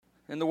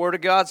And the Word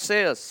of God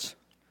says,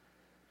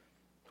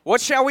 "What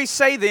shall we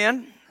say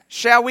then?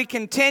 Shall we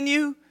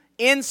continue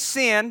in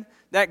sin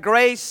that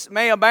grace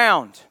may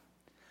abound?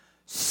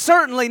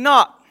 Certainly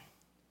not.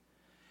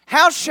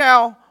 How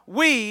shall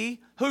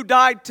we who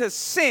died to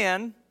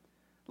sin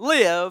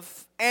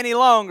live any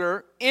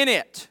longer in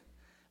it?"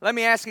 Let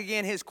me ask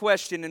again his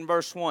question in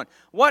verse 1.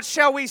 "What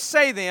shall we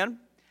say then?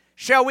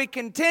 Shall we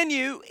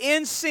continue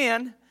in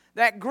sin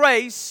that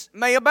grace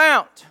may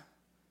abound?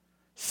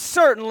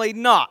 Certainly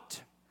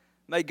not."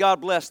 May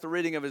God bless the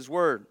reading of His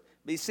Word.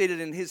 Be seated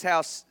in His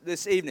house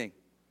this evening.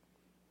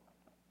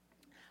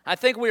 I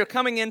think we are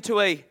coming into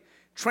a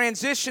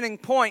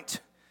transitioning point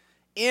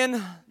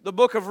in the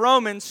book of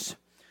Romans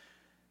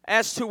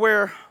as to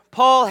where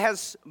Paul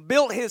has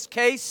built his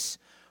case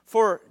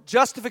for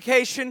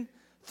justification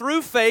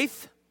through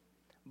faith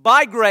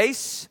by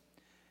grace,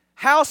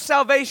 how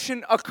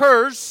salvation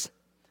occurs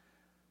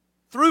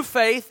through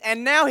faith,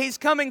 and now he's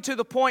coming to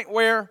the point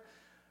where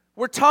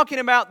we're talking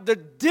about the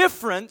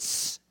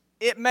difference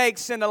it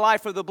makes in the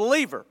life of the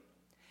believer.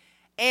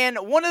 And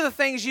one of the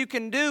things you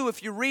can do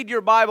if you read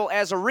your Bible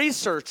as a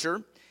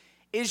researcher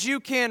is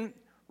you can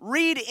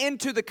read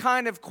into the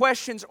kind of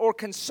questions or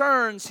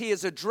concerns he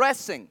is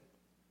addressing.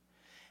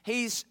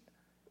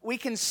 We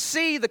can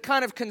see the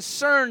kind of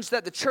concerns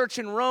that the church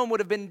in Rome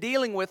would have been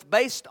dealing with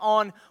based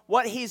on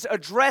what he's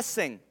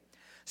addressing.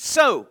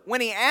 So,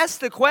 when he asked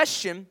the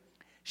question,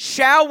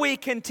 shall we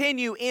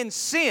continue in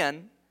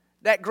sin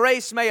that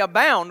grace may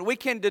abound, we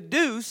can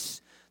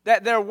deduce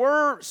that there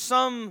were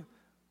some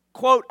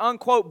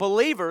quote-unquote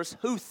believers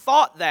who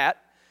thought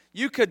that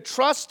you could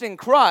trust in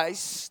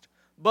Christ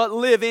but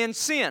live in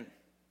sin.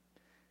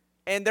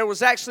 And there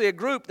was actually a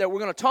group that we're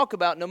going to talk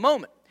about in a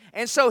moment.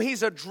 And so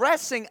he's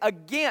addressing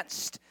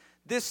against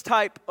this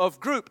type of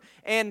group.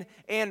 And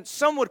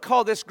some would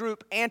call this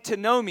group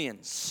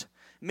antinomians,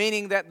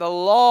 meaning that the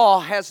law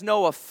has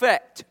no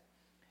effect.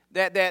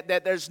 That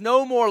there's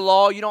no more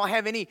law. You don't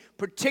have any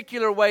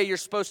particular way you're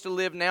supposed to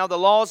live now. The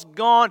law's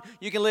gone.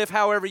 You can live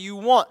however you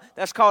want.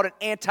 That's called an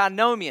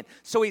antinomian.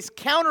 So he's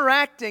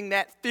counteracting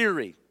that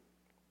theory.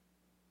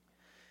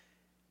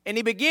 And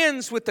he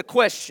begins with the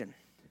question,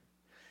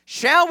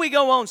 shall we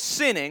go on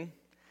sinning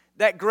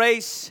that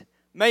grace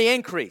may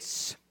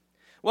increase?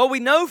 Well, we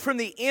know from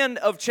the end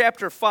of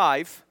chapter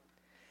 5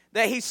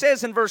 that he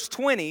says in verse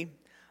 20,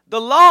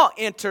 the law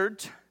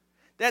entered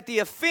that the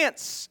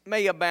offense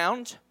may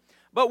abound,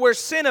 but where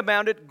sin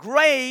abounded,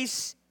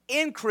 grace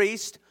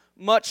increased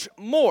much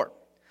more.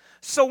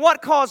 So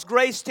what caused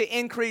grace to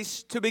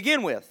increase to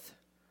begin with?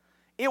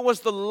 It was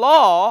the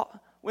law,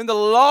 when the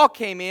law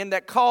came in,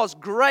 that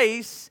caused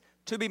grace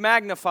to be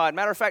magnified.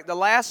 Matter of fact, the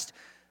last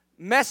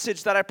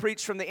message that I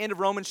preached from the end of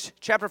Romans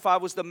chapter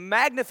 5 was the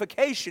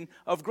magnification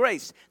of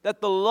grace.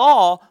 That the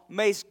law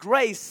makes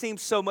grace seem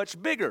so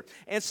much bigger.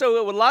 And so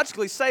it would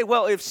logically say,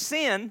 well, if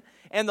sin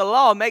and the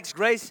law makes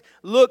grace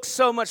look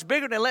so much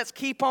bigger, then let's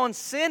keep on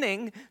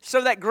sinning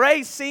so that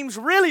grace seems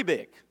really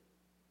big.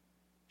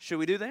 Should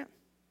we do that?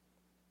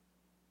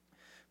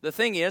 The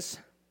thing is,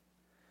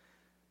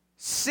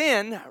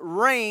 sin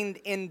reigned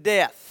in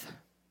death.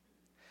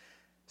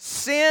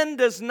 Sin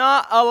does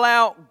not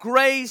allow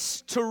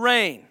grace to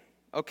reign,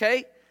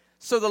 okay?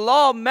 So the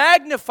law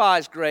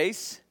magnifies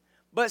grace,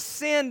 but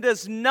sin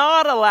does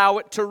not allow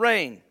it to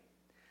reign.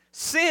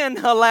 Sin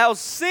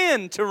allows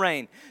sin to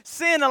reign.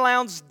 Sin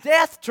allows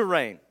death to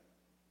reign.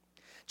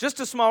 Just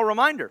a small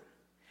reminder.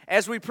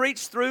 As we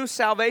preach through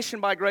salvation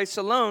by grace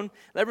alone,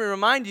 let me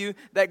remind you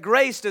that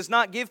grace does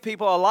not give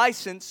people a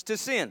license to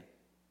sin.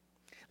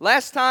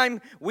 Last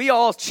time we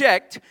all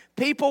checked,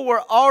 people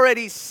were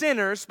already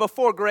sinners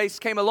before grace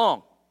came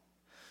along.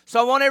 So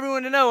I want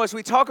everyone to know, as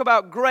we talk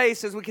about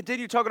grace, as we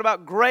continue talking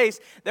about grace,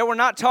 that we're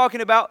not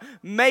talking about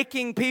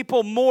making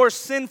people more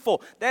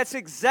sinful. That's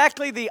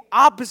exactly the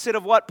opposite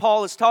of what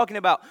Paul is talking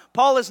about.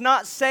 Paul is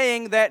not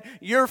saying that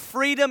your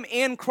freedom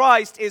in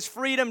Christ is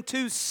freedom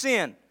to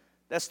sin.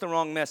 That's the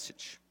wrong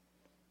message.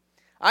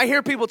 I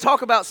hear people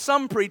talk about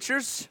some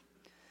preachers,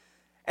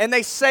 and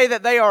they say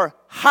that they are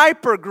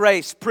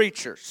hyper-grace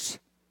preachers.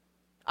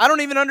 I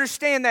don't even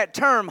understand that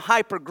term,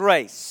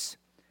 hyper-grace.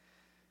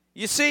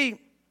 You see,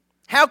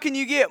 how can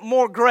you get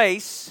more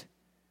grace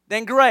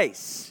than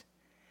grace?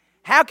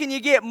 How can you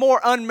get more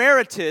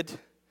unmerited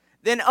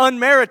than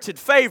unmerited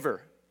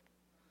favor?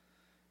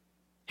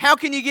 How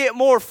can you get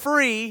more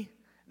free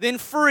than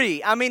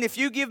free? I mean, if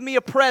you give me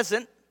a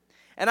present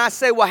and I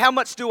say, well, how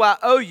much do I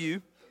owe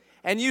you?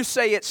 And you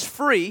say it's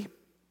free.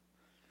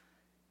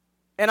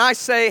 And I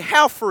say,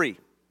 how free?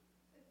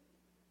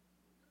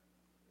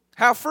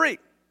 How free?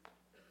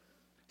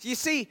 You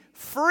see,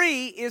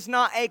 free is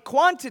not a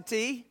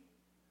quantity,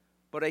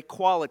 but a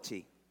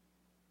quality.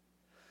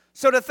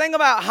 So the thing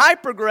about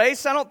hyper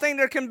grace, I don't think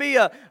there can be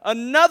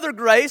another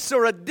grace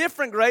or a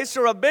different grace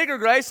or a bigger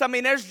grace. I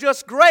mean, there's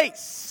just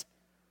grace.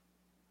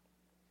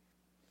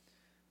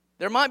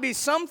 There might be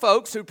some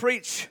folks who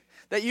preach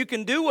that you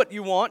can do what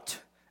you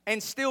want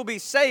and still be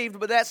saved,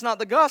 but that's not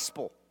the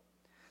gospel.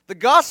 The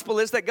gospel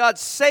is that God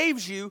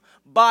saves you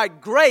by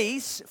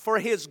grace for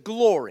His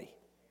glory.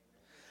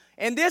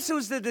 And this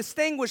was the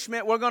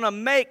distinguishment we're going to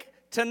make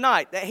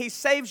tonight, that He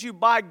saves you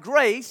by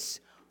grace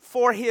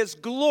for His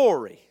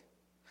glory.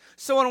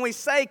 So when we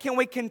say, can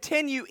we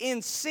continue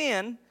in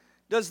sin,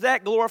 does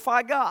that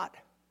glorify God?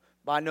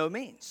 By no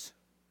means.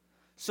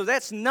 So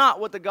that's not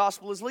what the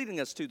gospel is leading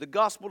us to. The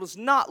gospel does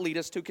not lead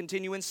us to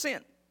continue in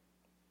sin.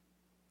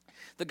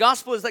 The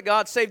gospel is that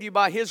God saved you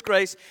by His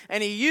grace,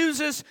 and He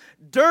uses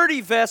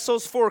dirty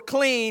vessels for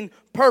clean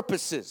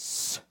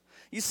purposes.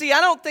 You see, I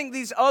don't think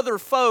these other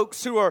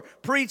folks who are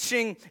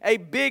preaching a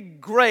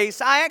big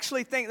grace, I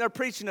actually think they're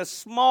preaching a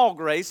small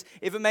grace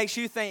if it makes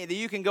you think that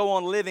you can go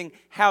on living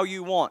how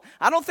you want.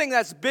 I don't think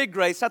that's big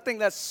grace, I think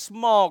that's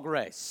small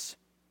grace.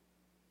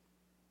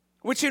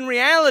 Which in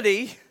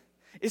reality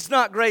is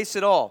not grace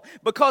at all.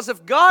 Because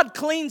if God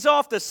cleans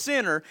off the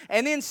sinner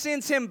and then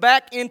sends him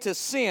back into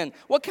sin,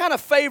 what kind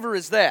of favor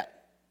is that?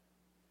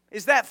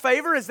 Is that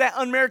favor? Is that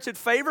unmerited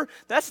favor?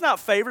 That's not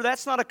favor.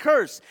 That's not a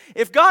curse.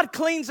 If God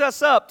cleans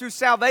us up through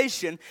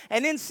salvation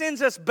and then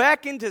sends us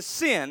back into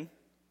sin,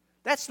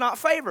 that's not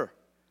favor.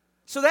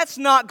 So that's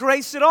not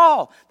grace at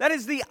all. That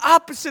is the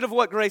opposite of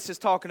what grace is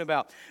talking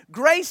about.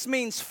 Grace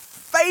means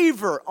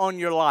favor on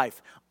your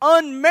life.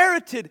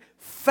 Unmerited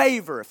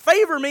favor.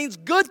 Favor means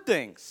good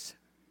things.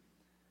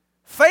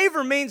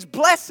 Favor means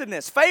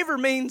blessedness. Favor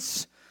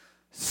means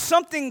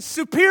something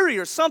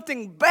superior,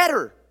 something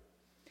better.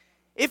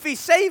 If He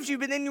saves you,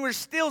 but then you were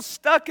still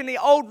stuck in the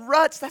old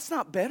ruts, that's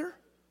not better.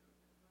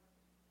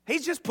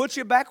 He's just put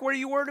you back where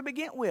you were to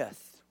begin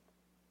with.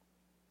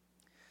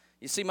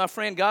 You see, my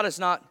friend, God has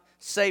not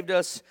saved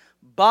us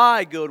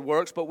by good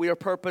works, but we are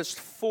purposed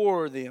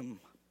for them.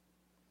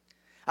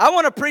 I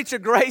want to preach a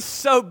grace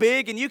so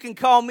big, and you can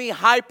call me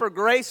hyper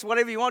grace,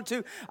 whatever you want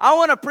to. I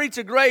want to preach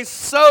a grace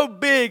so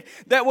big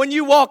that when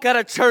you walk out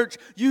of church,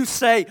 you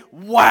say,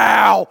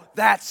 wow,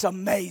 that's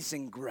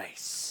amazing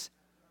grace.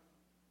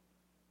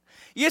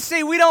 You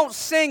see, we don't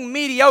sing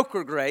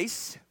mediocre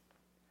grace.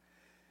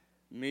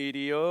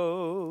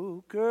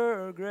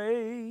 Mediocre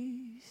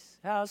grace,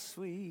 how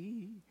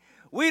sweet.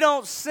 We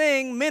don't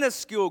sing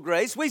minuscule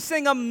grace. We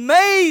sing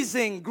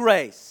amazing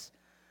grace.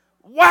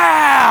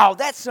 Wow,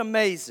 that's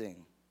amazing.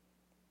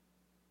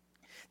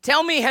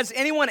 Tell me, has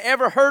anyone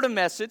ever heard a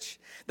message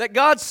that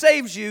God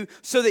saves you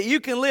so that you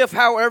can live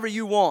however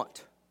you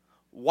want?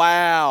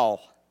 Wow,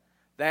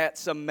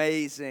 that's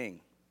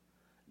amazing.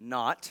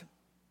 Not.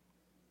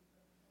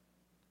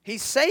 He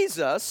saves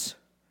us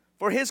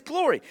for His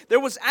glory. There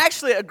was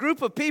actually a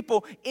group of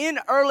people in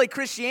early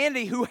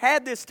Christianity who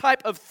had this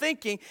type of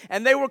thinking,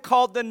 and they were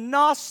called the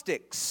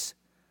Gnostics.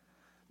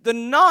 The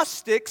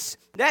Gnostics,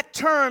 that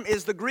term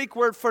is the Greek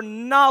word for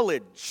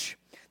knowledge.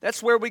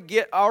 That's where we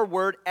get our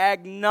word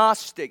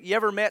agnostic. You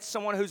ever met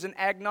someone who's an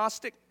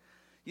agnostic?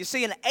 You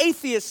see, an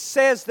atheist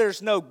says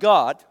there's no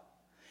God.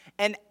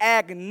 An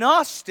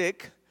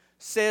agnostic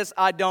says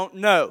I don't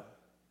know.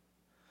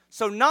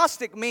 So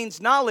Gnostic means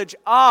knowledge.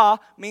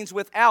 Means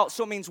without,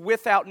 so it means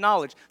without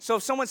knowledge. So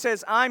if someone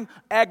says, I'm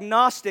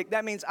agnostic,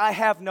 that means I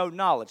have no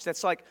knowledge.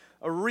 That's like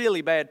a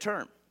really bad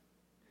term.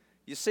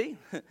 You see?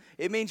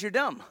 It means you're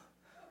dumb.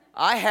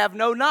 I have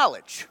no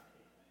knowledge.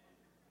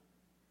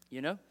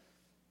 You know?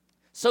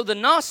 So the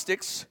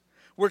Gnostics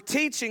were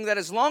teaching that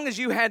as long as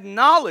you had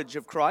knowledge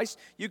of Christ,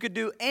 you could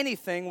do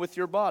anything with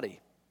your body.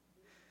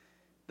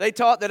 They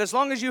taught that as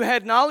long as you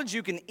had knowledge,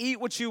 you can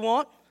eat what you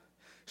want,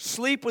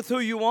 sleep with who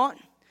you want,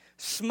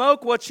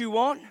 smoke what you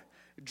want,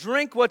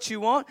 drink what you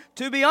want.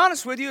 To be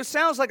honest with you, it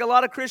sounds like a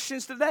lot of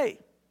Christians today.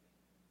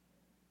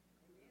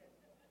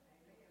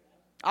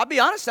 I'll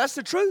be honest, that's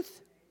the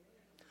truth.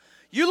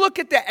 You look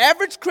at the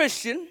average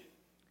Christian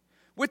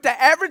with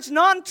the average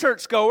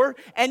non-churchgoer,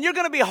 and you're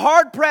going to be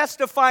hard-pressed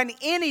to find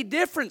any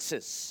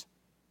differences.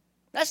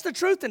 That's the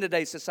truth in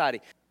today's society.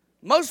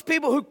 Most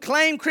people who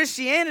claim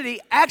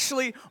Christianity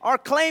actually are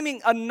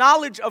claiming a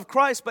knowledge of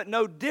Christ, but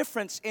no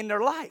difference in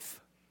their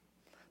life.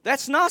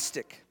 That's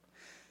Gnostic.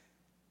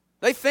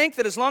 They think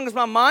that as long as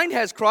my mind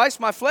has Christ,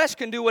 my flesh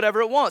can do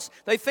whatever it wants.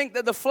 They think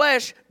that the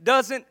flesh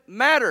doesn't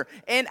matter.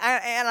 And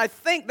I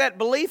think that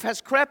belief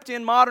has crept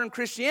in modern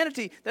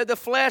Christianity, that the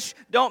flesh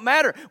don't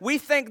matter. We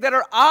think that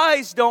our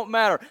eyes don't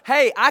matter.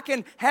 Hey, I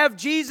can have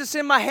Jesus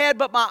in my head,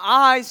 but my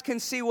eyes can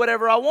see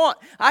whatever I want.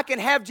 I can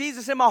have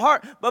Jesus in my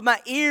heart, but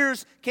my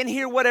ears can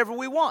hear whatever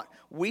we want.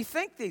 We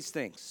think these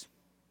things.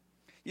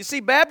 You see,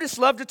 Baptists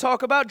love to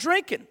talk about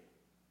drinking,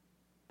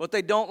 but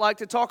they don't like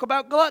to talk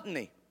about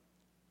gluttony.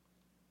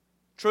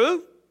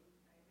 True?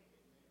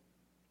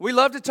 We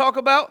love to talk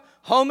about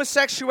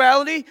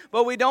homosexuality,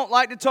 but we don't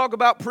like to talk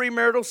about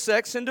premarital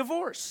sex and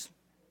divorce.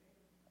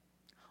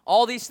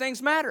 All these things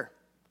matter.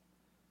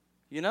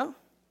 You know?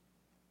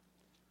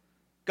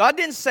 God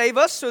didn't save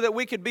us so that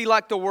we could be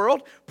like the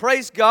world.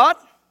 Praise God.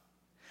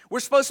 We're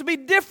supposed to be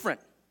different.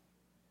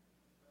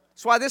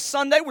 That's why this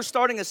Sunday we're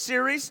starting a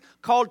series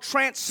called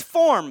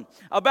Transform,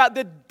 about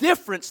the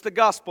difference the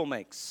gospel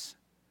makes.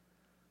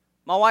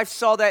 My wife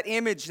saw that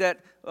image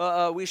that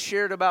we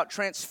shared about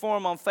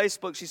Transform on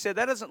Facebook. She said,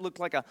 that doesn't look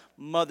like a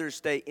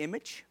Mother's Day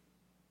image.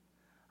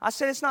 I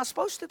said, it's not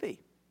supposed to be.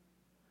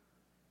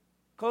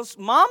 Because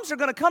moms are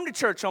going to come to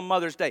church on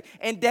Mother's Day,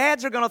 and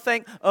dads are going to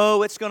think,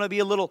 oh, it's going to be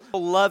a little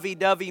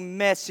lovey-dovey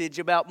message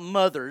about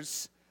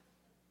mothers,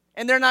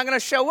 and they're not going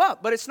to show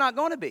up, but it's not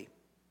going to be.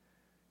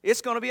 It's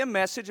going to be a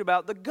message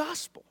about the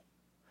gospel,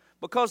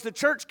 because the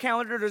church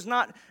calendar is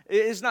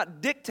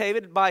not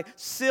dictated by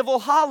civil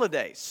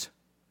holidays.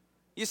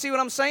 You see what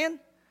I'm saying?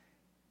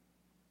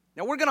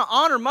 Now, we're going to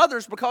honor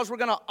mothers because we're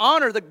going to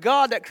honor the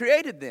God that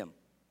created them.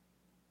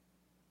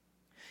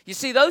 You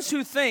see, those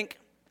who think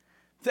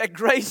that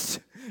grace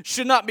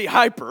should not be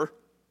hyper,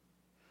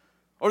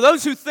 or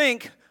those who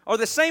think are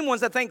the same ones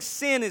that think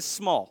sin is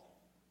small.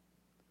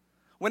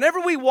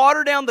 Whenever we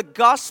water down the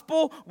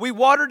gospel, we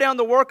water down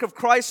the work of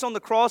Christ on the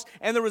cross,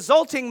 and the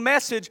resulting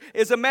message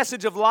is a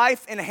message of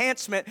life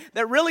enhancement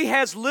that really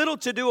has little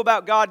to do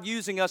about God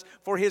using us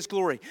for His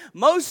glory.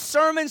 Most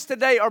sermons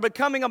today are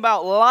becoming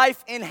about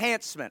life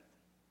enhancement.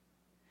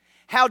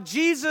 How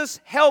Jesus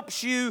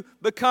helps you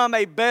become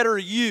a better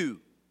you.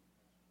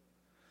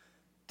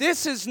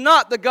 This is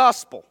not the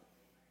gospel.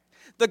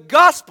 The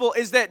gospel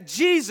is that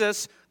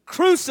Jesus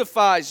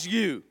crucifies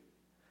you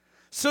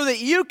so that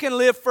you can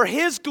live for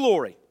His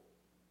glory.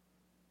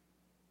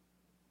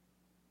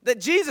 That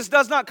Jesus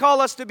does not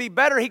call us to be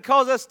better. He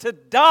calls us to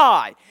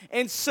die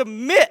and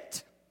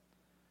submit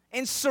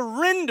and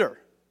surrender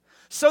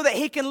so that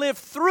He can live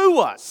through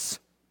us.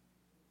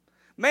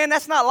 Man,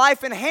 that's not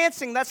life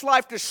enhancing, that's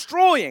life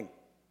destroying.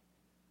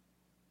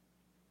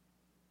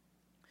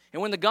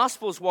 And when the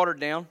gospel is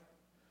watered down,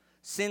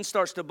 sin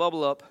starts to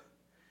bubble up,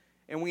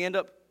 and we end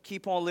up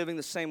keep on living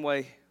the same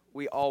way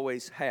we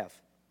always have.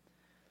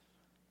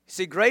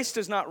 See, grace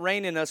does not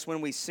reign in us when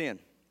we sin,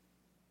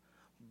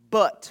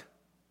 but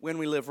when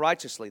we live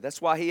righteously.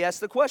 That's why he asked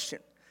the question,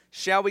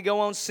 shall we go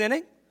on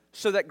sinning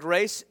so that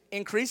grace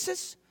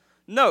increases?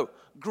 No,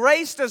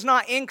 grace does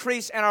not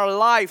increase in our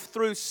life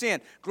through sin.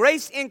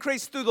 Grace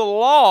increases through the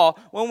law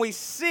when we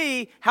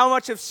see how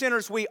much of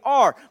sinners we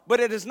are, but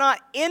it does not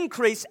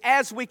increase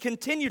as we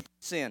continue to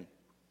sin.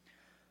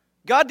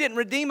 God didn't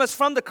redeem us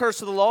from the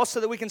curse of the law so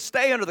that we can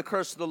stay under the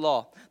curse of the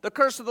law. The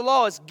curse of the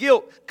law is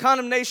guilt,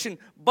 condemnation,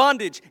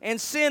 bondage, and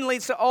sin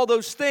leads to all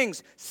those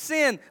things.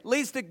 Sin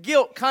leads to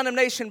guilt,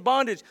 condemnation,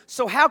 bondage.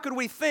 So how could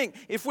we think,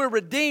 if we're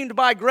redeemed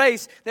by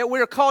grace, that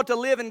we're called to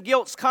live in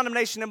guilt,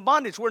 condemnation, and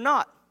bondage? We're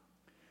not.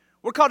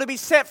 We're called to be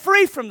set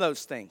free from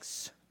those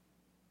things.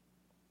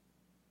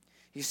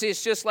 You see,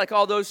 it's just like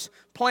all those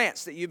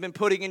plants that you've been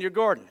putting in your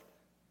garden.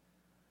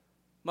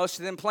 Most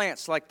of them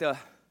plants, like the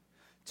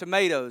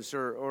tomatoes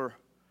or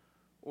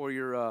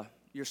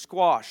your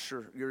squash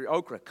or your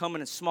okra, come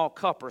in a small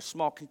cup or a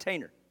small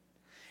container.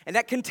 And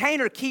that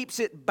container keeps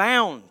it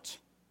bound.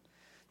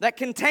 That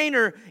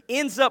container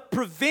ends up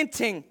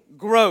preventing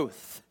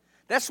growth.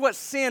 That's what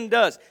sin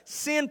does.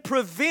 Sin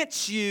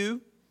prevents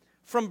you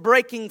from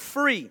breaking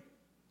free.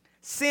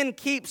 Sin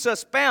keeps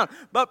us bound.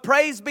 But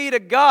praise be to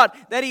God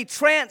that He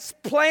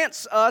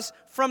transplants us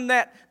from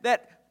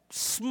that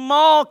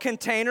small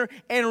container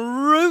and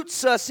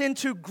roots us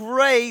into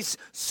grace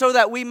so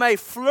that we may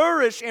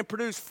flourish and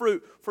produce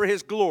fruit for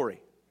His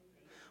glory.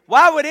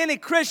 Why would any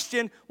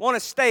Christian want to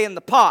stay in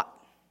the pot?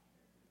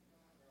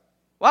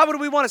 Why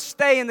would we want to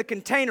stay in the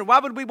container? Why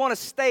would we want to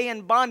stay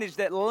in bondage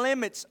that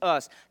limits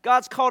us?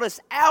 God's called us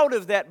out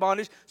of that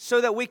bondage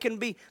so that we can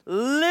be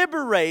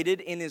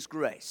liberated in His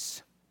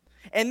grace.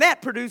 And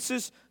that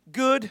produces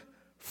good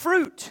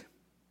fruit.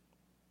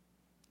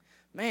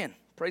 Man,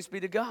 praise be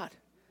to God.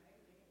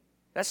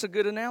 That's a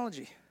good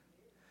analogy.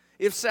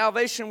 If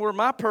salvation were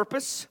my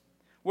purpose,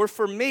 were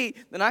for me,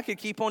 then I could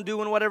keep on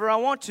doing whatever I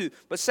want to.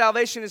 But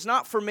salvation is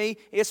not for me,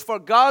 it's for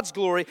God's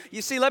glory.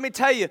 You see, let me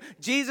tell you,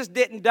 Jesus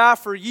didn't die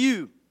for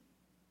you.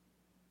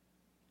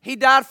 He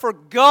died for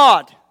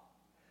God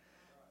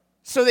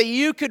so that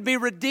you could be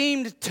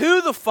redeemed to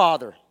the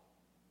Father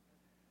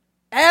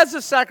as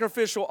a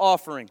sacrificial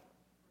offering.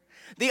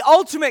 The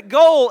ultimate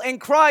goal in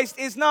Christ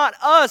is not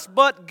us,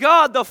 but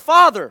God the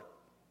Father,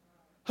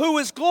 who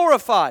is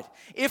glorified.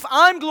 If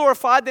I'm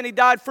glorified, then He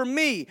died for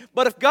me.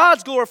 But if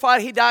God's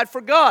glorified, He died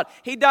for God.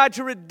 He died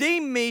to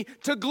redeem me,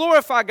 to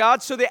glorify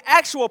God, so the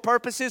actual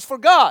purpose is for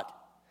God.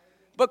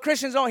 But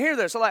Christians don't hear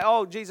this. They're like,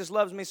 oh, Jesus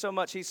loves me so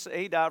much,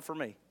 He died for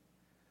me.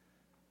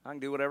 I can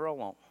do whatever I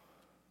want.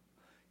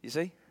 You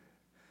see?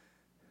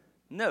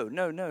 No.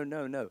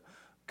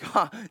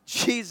 God,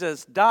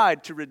 Jesus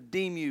died to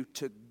redeem you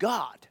to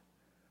God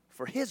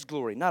for His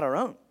glory, not our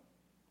own.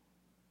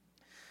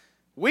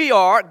 We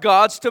are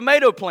God's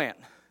tomato plant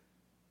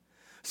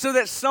so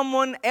that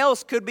someone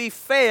else could be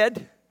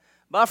fed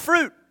by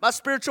fruit, by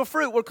spiritual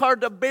fruit. We're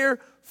called to bear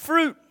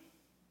fruit.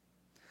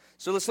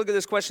 So let's look at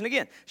this question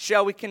again.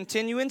 Shall we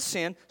continue in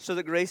sin so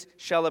that grace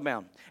shall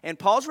abound? And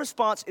Paul's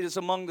response is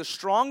among the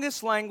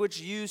strongest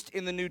language used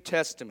in the New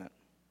Testament.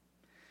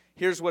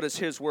 Here's what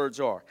his words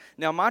are.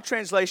 Now, my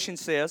translation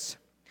says,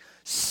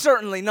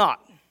 certainly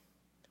not.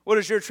 What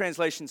does your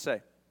translation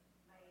say?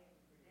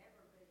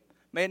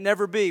 May it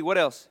never be. What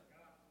else?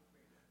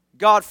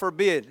 God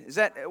forbid. Is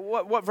that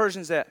what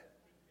version is that?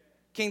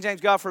 King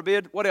James, God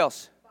forbid. What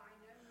else?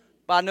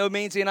 By no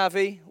means,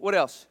 NIV. What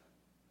else?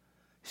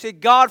 See,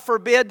 God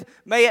forbid,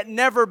 may it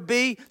never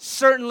be,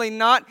 certainly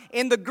not.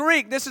 In the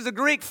Greek, this is a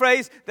Greek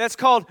phrase that's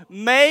called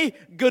me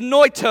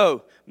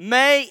genoito.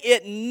 May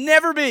it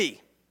never be.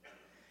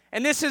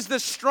 And this is the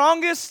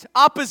strongest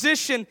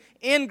opposition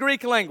in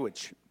Greek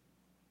language.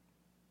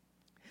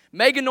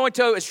 Me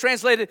genoito is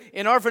translated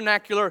in our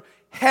vernacular,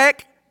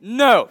 heck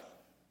no.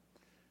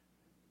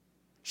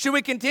 Should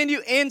we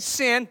continue in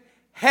sin?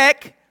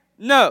 Heck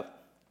no.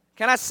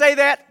 Can I say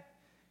that?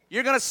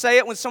 You're going to say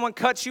it when someone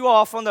cuts you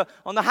off on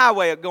the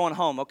highway going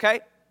home, okay?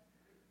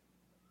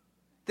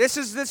 This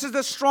is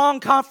the strong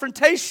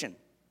confrontation.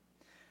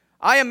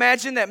 I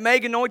imagine that me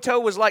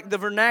genoito was like the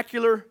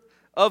vernacular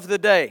of the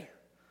day,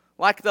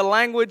 like the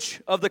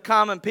language of the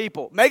common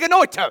people. Me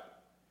genoito.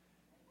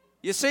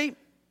 You see?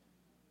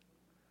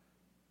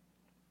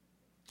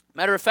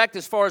 Matter of fact,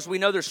 as far as we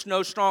know, there's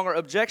no stronger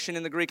objection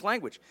in the Greek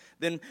language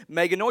than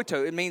me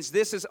genoito. It means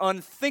this is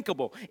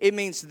unthinkable. It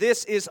means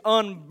this is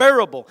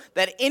unbearable.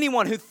 That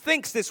anyone who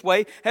thinks this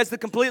way has the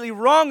completely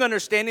wrong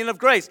understanding of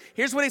grace.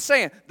 Here's what he's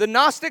saying. The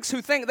Gnostics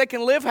who think they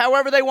can live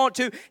however they want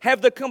to have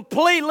the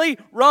completely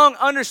wrong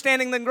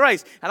understanding of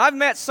grace. And I've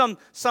met some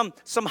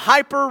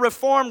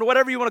hyper-reformed,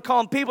 whatever you want to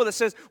call them, people that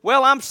says,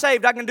 well, I'm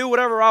saved, I can do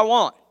whatever I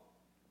want.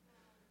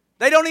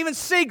 They don't even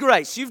see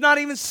grace. You've not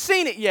even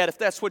seen it yet if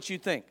that's what you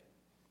think.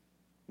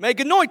 Me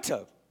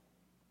genoito.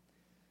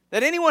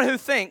 That anyone who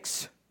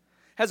thinks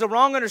has a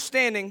wrong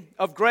understanding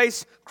of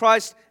grace,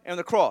 Christ, and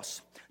the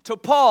cross. To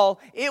Paul,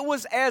 it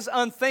was as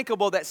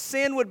unthinkable that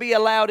sin would be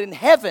allowed in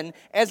heaven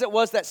as it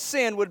was that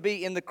sin would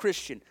be in the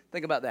Christian.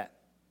 Think about that.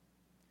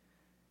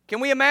 Can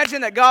we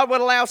imagine that God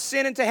would allow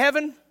sin into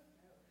heaven?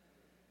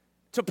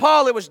 To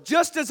Paul, it was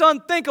just as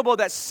unthinkable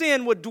that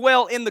sin would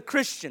dwell in the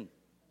Christian.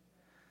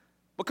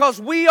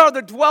 Because we are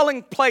the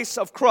dwelling place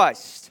of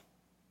Christ.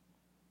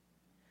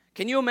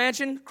 Can you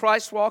imagine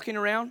Christ walking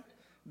around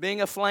being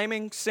a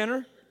flaming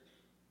sinner?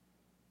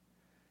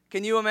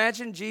 Can you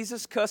imagine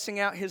Jesus cussing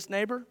out his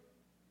neighbor?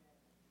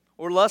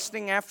 Or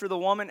lusting after the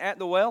woman at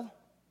the well?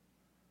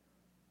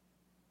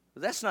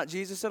 That's not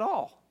Jesus at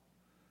all.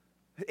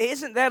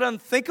 Isn't that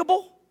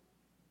unthinkable?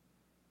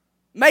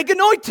 Me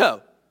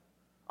genoito.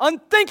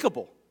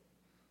 Unthinkable.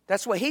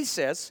 That's what he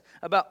says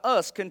about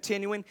us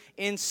continuing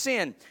in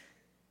sin.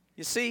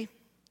 You see,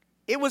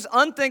 it was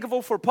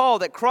unthinkable for Paul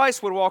that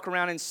Christ would walk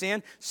around in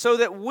sin so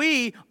that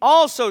we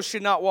also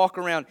should not walk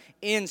around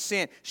in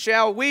sin.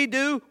 Shall we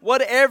do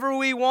whatever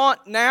we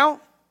want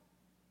now?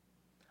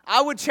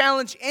 I would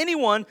challenge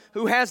anyone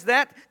who has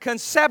that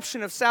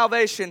conception of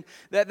salvation,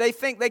 that they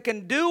think they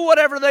can do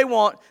whatever they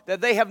want,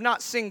 that they have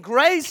not seen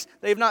grace,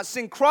 they have not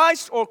seen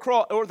Christ or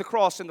the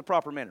cross in the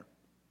proper manner.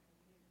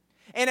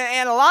 And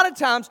a lot of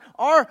times,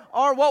 our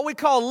what we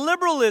call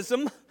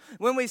liberalism,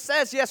 when we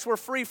say, yes, we're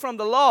free from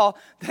the law,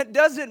 that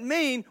doesn't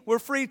mean we're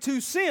free to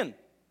sin.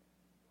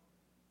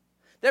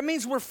 That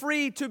means we're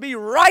free to be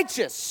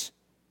righteous.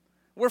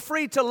 We're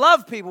free to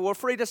love people. We're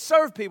free to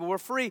serve people. We're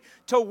free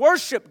to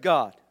worship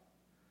God.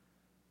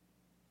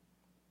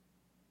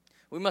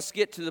 We must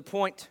get to the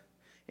point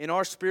in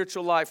our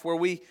spiritual life where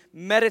we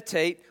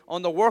meditate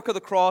on the work of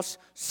the cross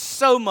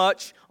so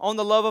much, on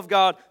the love of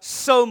God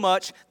so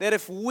much, that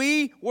if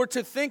we were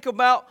to think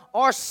about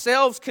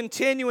ourselves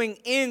continuing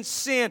in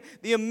sin,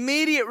 the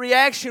immediate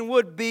reaction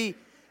would be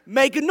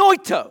me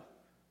genoito.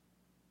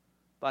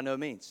 By no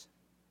means.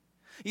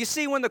 You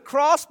see, when the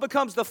cross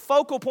becomes the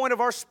focal point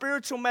of our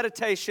spiritual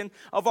meditation,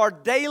 of our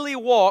daily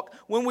walk,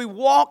 when we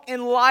walk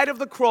in light of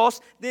the cross,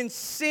 then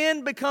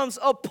sin becomes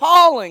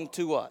appalling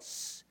to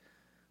us.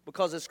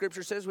 Because the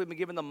Scripture says we've been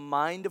given the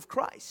mind of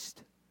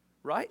Christ,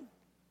 right?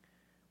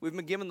 We've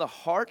been given the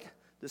heart,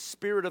 the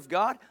Spirit of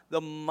God,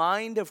 the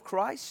mind of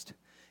Christ.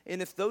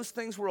 And if those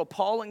things were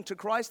appalling to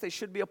Christ, they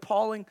should be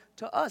appalling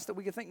to us. That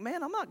we can think,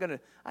 man,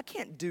 I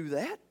can't do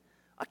that.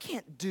 I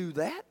can't do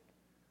that.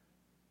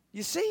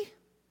 You see?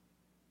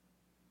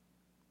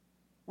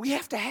 We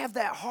have to have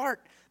that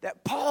heart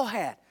that Paul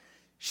had.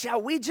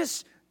 Shall we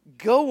just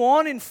go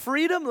on in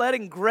freedom,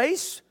 letting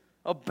grace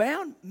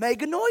abound? Me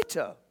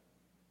genoito.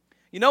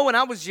 You know, when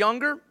I was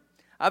younger,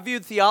 I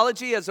viewed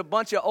theology as a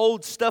bunch of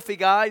old stuffy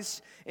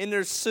guys in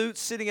their suits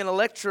sitting in a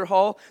lecture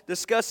hall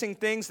discussing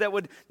things that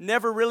would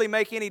never really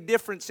make any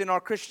difference in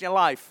our Christian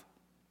life.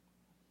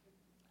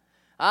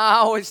 I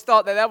always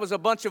thought that was a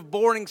bunch of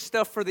boring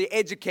stuff for the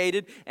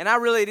educated, and I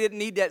really didn't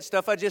need that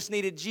stuff. I just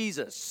needed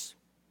Jesus.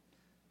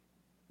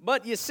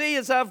 But you see,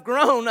 as I've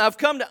grown, I've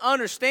come to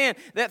understand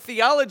that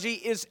theology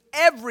is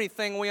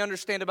everything we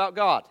understand about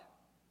God.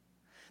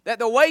 That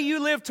the way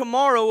you live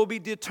tomorrow will be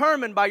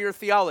determined by your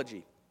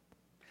theology.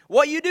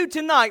 What you do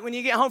tonight when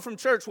you get home from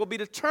church will be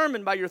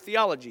determined by your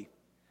theology.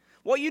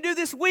 What you do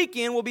this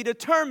weekend will be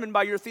determined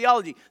by your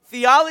theology.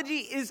 Theology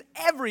is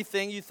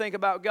everything you think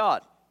about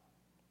God.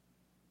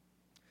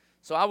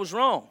 So I was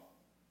wrong.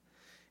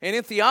 And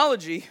in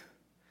theology,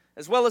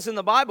 as well as in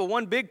the Bible,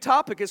 one big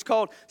topic is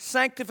called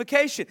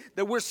sanctification,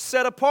 that we're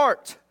set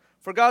apart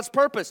for God's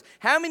purpose.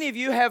 How many of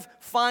you have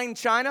fine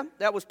china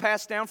that was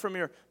passed down from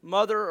your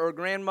mother or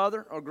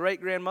grandmother or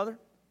great-grandmother?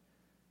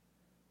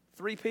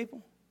 3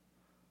 people?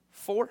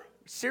 4?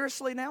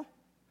 Seriously now?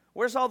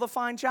 Where's all the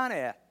fine china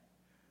at?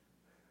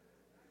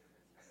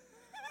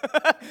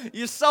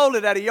 You sold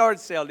it at a yard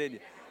sale, didn't you?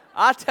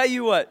 I'll tell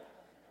you what.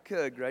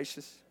 Good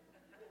gracious.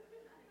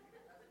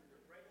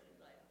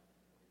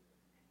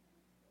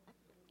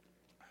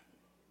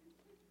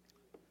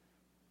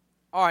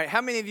 All right,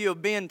 how many of you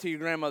have been to your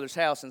grandmother's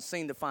house and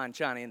seen the fine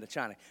china in the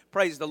china?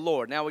 Praise the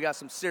Lord. Now we got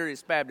some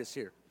serious Baptists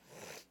here.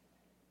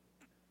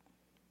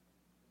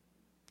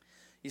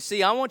 You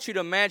see, I want you to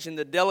imagine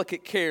the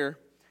delicate care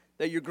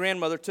that your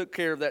grandmother took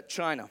care of that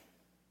china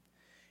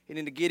and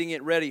into getting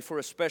it ready for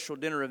a special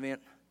dinner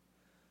event.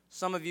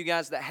 Some of you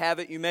guys that have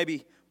it, you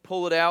maybe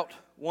pull it out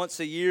once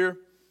a year,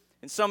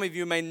 and some of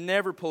you may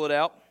never pull it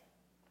out.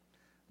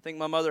 I think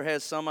my mother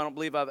has some. I don't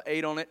believe I've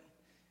ate on it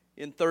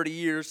in 30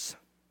 years.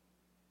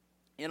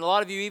 And a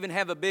lot of you even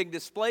have a big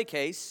display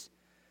case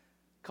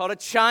called a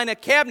china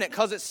cabinet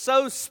because it's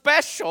so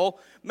special.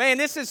 Man,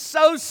 this is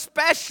so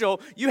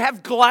special. You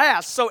have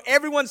glass so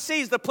everyone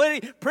sees the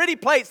pretty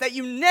plates that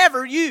you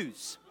never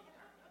use.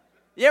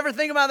 You ever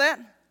think about that?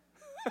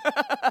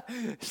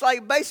 It's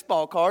like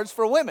baseball cards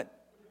for women.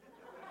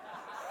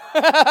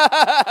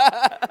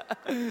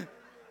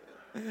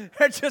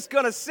 They're just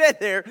going to sit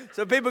there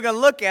so people are going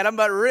to look at them,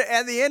 but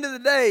at the end of the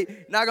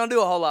day, not going to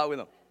do a whole lot with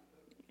them.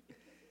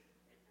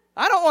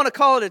 I don't want to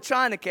call it a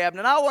china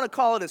cabinet. I want to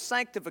call it a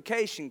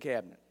sanctification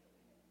cabinet,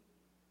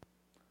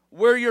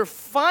 where your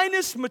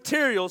finest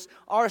materials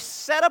are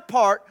set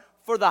apart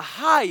for the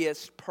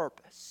highest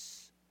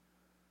purpose.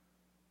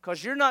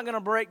 Because you're not going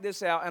to break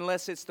this out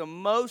unless it's the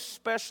most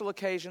special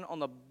occasion on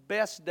the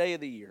best day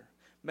of the year.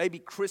 Maybe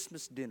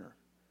Christmas dinner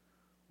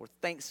or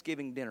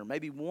Thanksgiving dinner.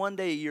 Maybe one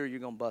day a year you're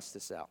going to bust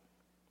this out.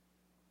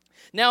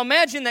 Now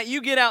imagine that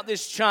you get out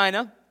this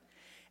china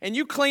and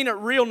you clean it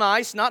real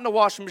nice, not in the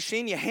washing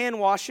machine. You hand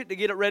wash it to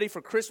get it ready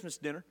for Christmas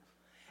dinner.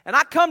 And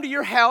I come to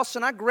your house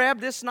and I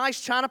grab this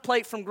nice china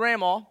plate from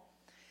Grandma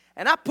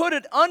and I put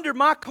it under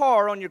my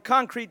car on your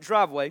concrete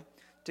driveway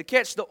to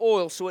catch the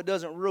oil so it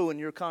doesn't ruin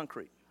your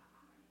concrete.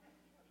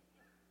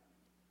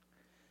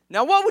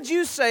 Now what would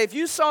you say if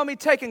you saw me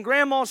taking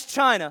Grandma's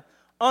china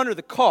under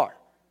the car?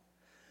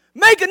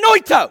 Me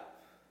genoito.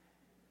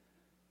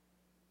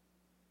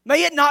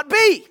 May it not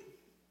be.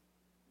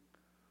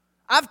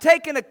 I've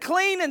taken a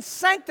clean and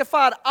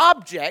sanctified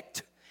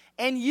object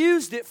and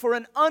used it for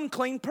an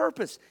unclean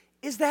purpose.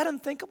 Is that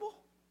unthinkable?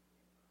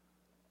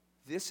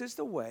 This is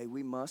the way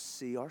we must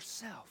see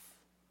ourselves.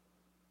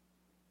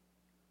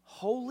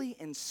 Holy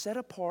and set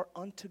apart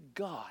unto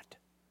God,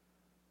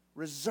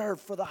 reserved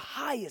for the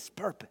highest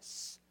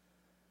purpose.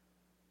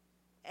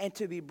 And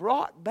to be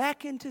brought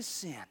back into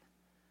sin,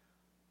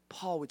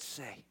 Paul would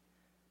say,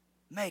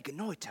 me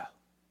genoito.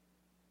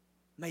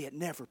 May it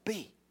never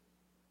be.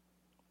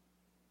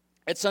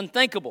 It's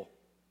unthinkable.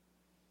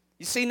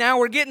 You see, now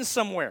we're getting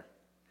somewhere.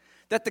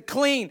 That the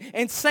clean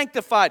and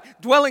sanctified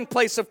dwelling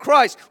place of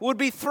Christ would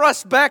be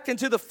thrust back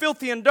into the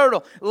filthy and dirty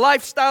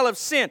lifestyle of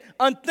sin.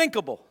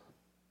 Unthinkable.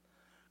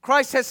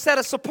 Christ has set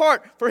us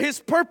apart for His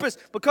purpose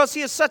because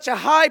He has such a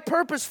high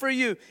purpose for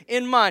you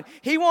in mind.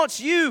 He wants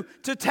you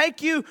to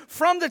take you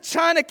from the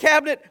china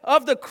cabinet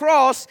of the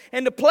cross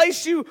and to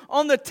place you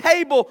on the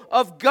table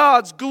of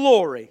God's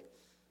glory.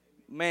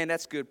 Man,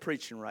 that's good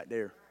preaching right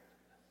there.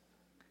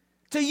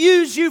 To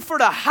use you for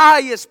the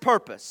highest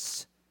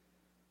purpose.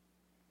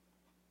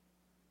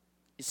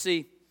 You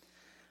see,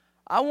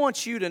 I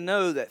want you to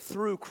know that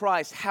through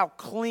Christ how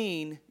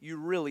clean you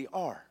really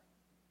are.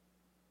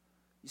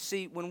 You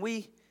see, when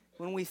we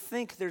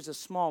think there's a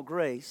small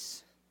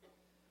grace,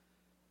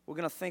 we're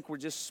going to think we're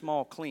just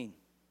small clean.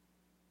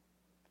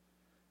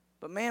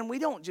 But man, we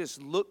don't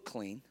just look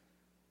clean.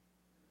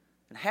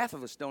 And half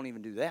of us don't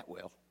even do that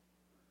well.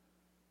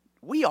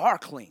 We are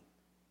clean.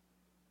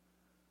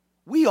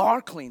 We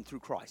are clean through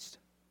Christ.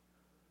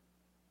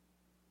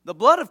 The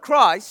blood of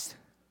Christ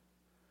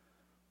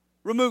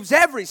removes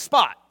every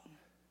spot,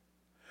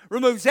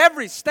 removes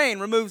every stain,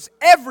 removes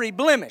every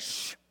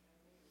blemish,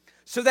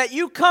 so that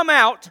you come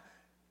out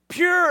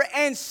pure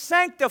and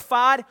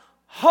sanctified,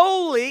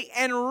 holy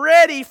and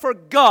ready for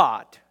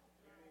God.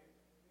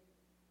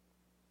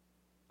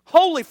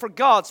 Holy for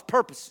God's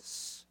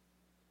purposes.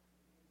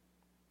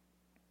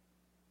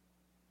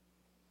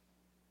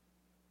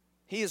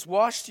 He has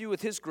washed you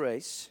with His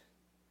grace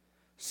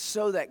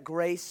so that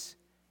grace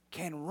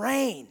can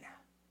reign,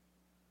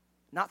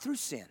 not through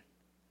sin,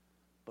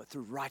 but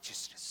through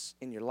righteousness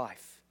in your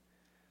life.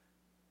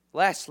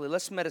 Lastly,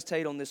 let's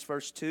meditate on this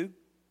verse 2.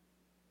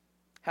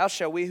 How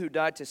shall we who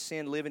died to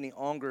sin live any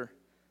longer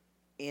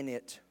in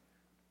it?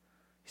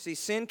 You see,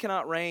 sin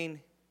cannot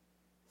reign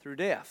through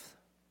death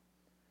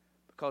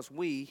because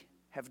we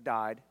have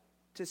died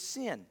to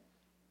sin.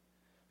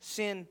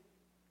 Sin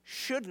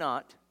should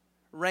not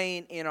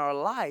reign in our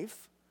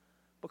life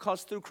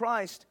because through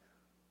Christ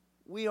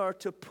we are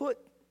to put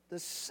the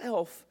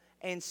self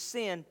and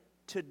sin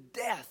to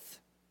death.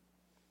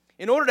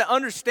 In order to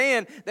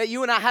understand that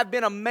you and I have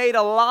been made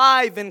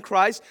alive in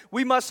Christ,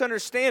 we must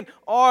understand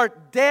our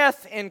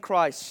death in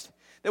Christ.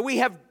 That we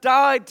have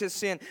died to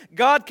sin.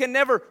 God can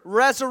never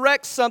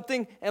resurrect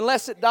something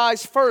unless it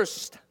dies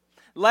first.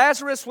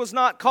 Lazarus was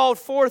not called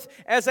forth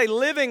as a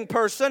living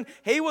person.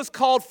 He was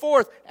called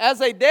forth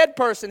as a dead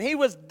person. He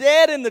was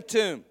dead in the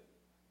tomb.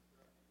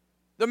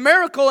 The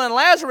miracle in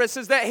Lazarus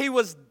is that he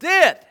was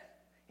dead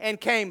and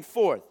came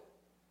forth.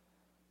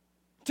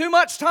 Too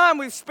much time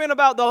we've spent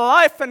about the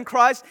life in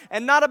Christ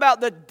and not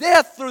about the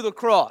death through the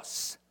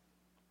cross.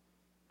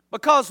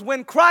 Because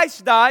when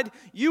Christ died,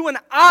 you and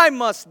I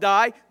must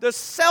die, the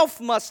self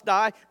must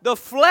die, the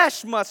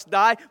flesh must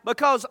die,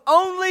 because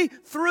only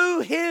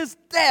through His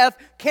death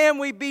can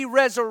we be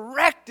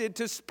resurrected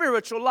to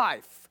spiritual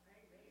life.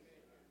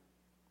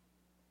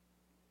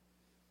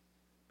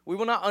 We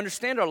will not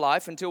understand our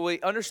life until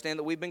we understand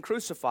that we've been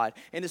crucified.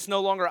 And it's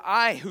no longer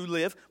I who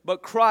live,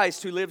 but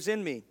Christ who lives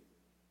in me.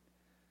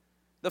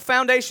 The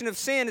foundation of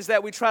sin is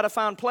that we try to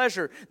find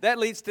pleasure. That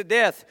leads to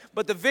death.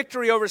 But the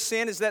victory over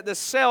sin is that the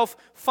self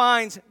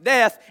finds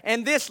death,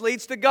 and this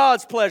leads to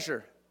God's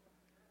pleasure.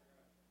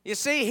 You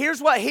see,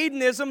 here's what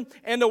hedonism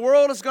and the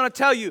world is going to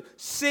tell you.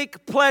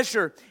 Seek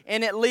pleasure,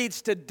 and it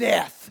leads to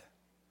death.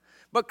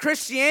 But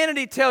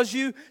Christianity tells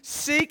you,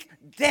 seek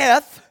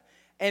death,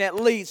 and it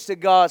leads to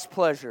God's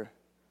pleasure.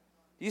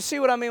 You see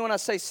what I mean when I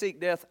say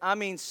seek death? I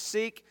mean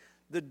seek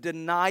the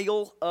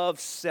denial of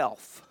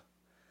self.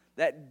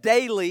 That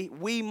daily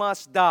we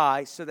must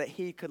die so that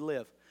He could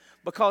live.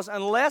 Because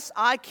unless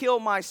I kill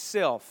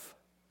myself,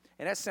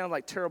 and that sounds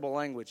like terrible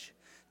language,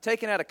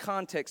 taken out of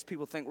context,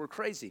 people think we're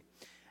crazy.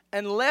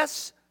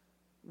 Unless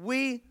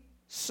we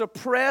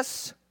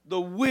suppress the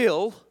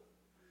will,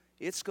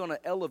 it's going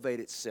to elevate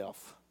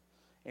itself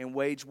and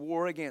wage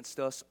war against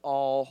us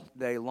all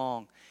day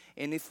long.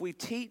 And if we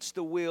teach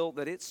the will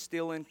that it's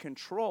still in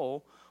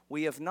control,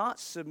 we have not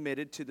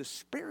submitted to the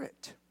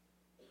Spirit.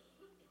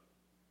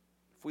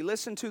 If we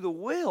listen to the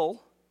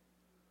will,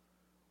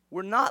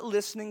 we're not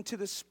listening to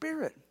the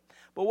Spirit.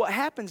 But what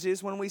happens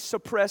is when we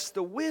suppress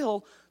the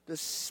will, the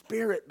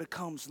Spirit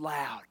becomes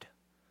loud.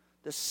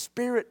 The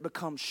Spirit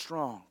becomes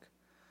strong.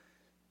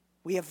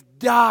 We have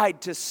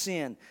died to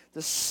sin.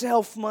 The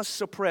self must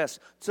suppress.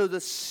 So the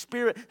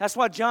Spirit, that's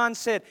why John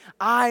said,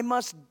 I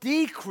must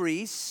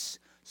decrease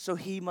so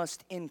He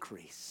must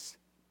increase.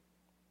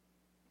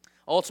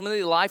 Ultimately,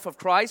 the life of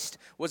Christ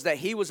was that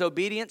He was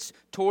obedient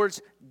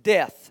towards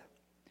death,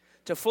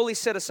 to fully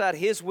set aside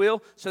His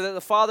will so that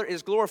the Father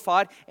is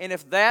glorified. And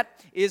if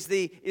that is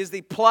the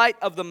plight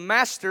of the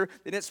master,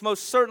 then it's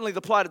most certainly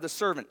the plight of the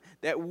servant,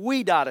 that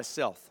we die to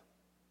self.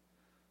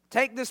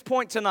 Take this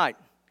point tonight.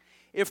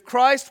 If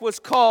Christ was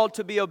called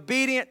to be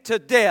obedient to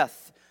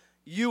death,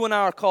 you and I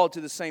are called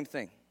to the same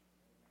thing.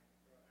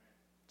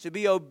 To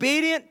be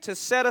obedient, to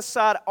set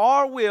aside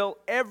our will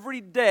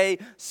every day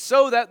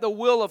so that the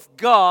will of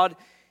God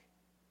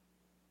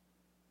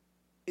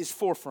is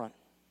forefront.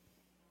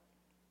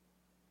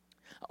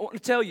 I want to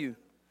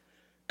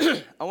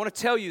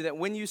tell you that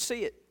when you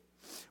see it,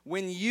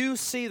 when you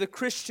see the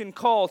Christian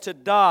call to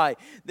die,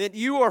 that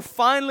you are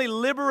finally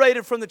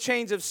liberated from the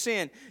chains of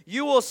sin,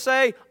 you will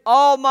say,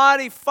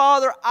 Almighty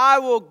Father, I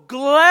will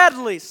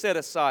gladly set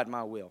aside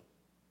my will.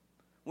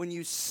 When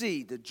you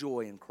see the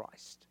joy in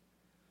Christ.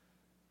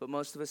 But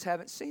most of us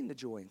haven't seen the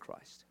joy in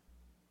Christ.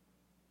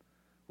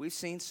 We've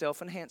seen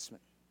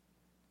self-enhancement.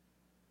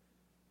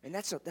 And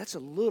that's a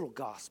little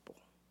gospel.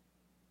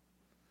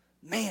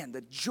 Man,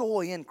 the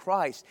joy in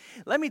Christ.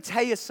 Let me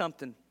tell you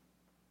something.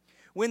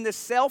 When the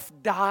self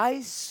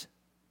dies,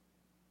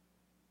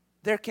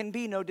 there can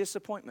be no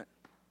disappointment.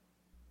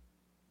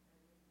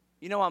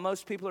 You know why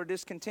most people are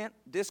discontent?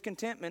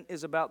 Discontentment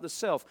is about the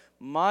self.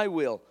 My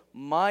will,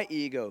 my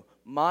ego,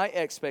 my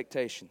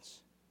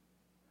expectations.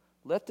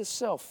 Let the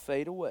self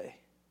fade away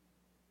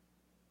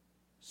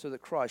so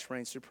that Christ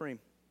reigns supreme.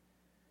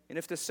 And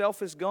if the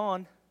self is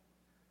gone,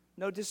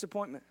 no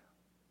disappointment.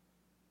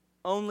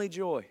 Only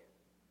joy.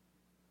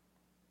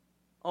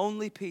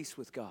 Only peace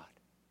with God.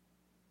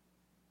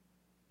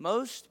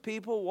 Most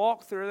people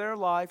walk through their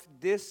life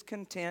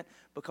discontent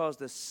because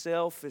the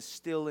self is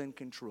still in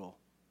control.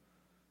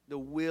 The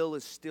will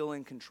is still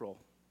in control.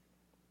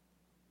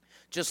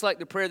 Just like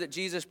the prayer that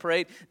Jesus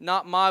prayed,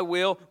 not my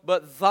will,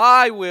 but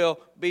thy will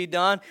be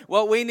done.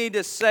 What we need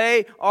to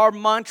say, our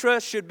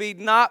mantra should be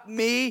not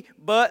me,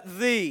 but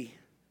thee.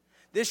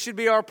 This should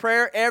be our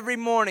prayer every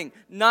morning.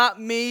 Not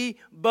me,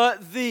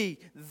 but thee.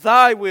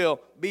 Thy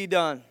will be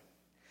done.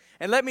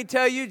 And let me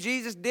tell you,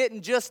 Jesus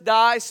didn't just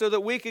die so that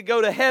we could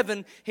go to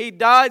heaven. He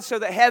died so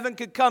that heaven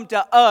could come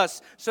to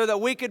us, so that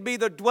we could be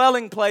the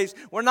dwelling place.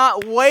 We're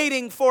not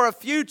waiting for a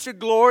future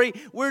glory.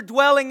 We're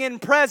dwelling in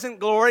present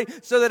glory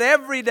so that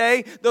every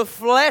day the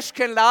flesh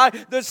can die,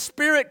 the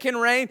Spirit can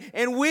reign,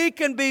 and we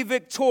can be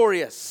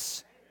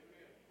victorious.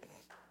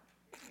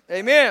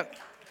 Amen.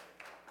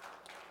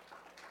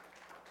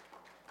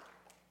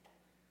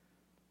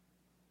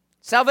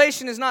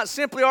 Salvation is not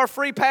simply our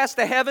free pass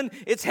to heaven,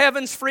 it's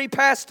heaven's free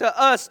pass to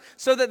us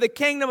so that the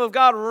kingdom of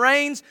God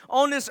reigns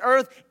on this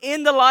earth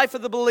in the life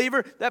of the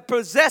believer that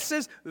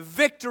possesses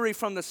victory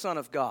from the Son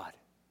of God.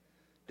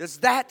 Does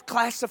that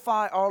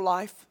classify our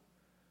life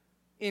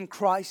in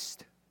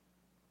Christ?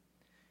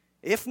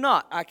 If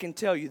not, I can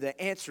tell you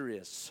the answer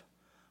is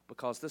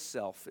because the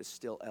self is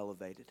still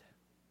elevated.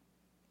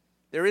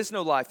 There is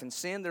no life in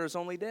sin. There is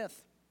only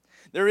death.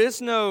 There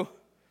is no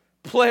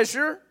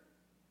pleasure.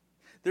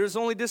 There is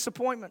only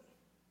disappointment.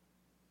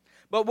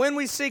 But when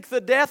we seek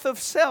the death of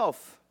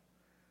self,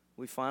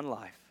 we find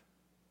life.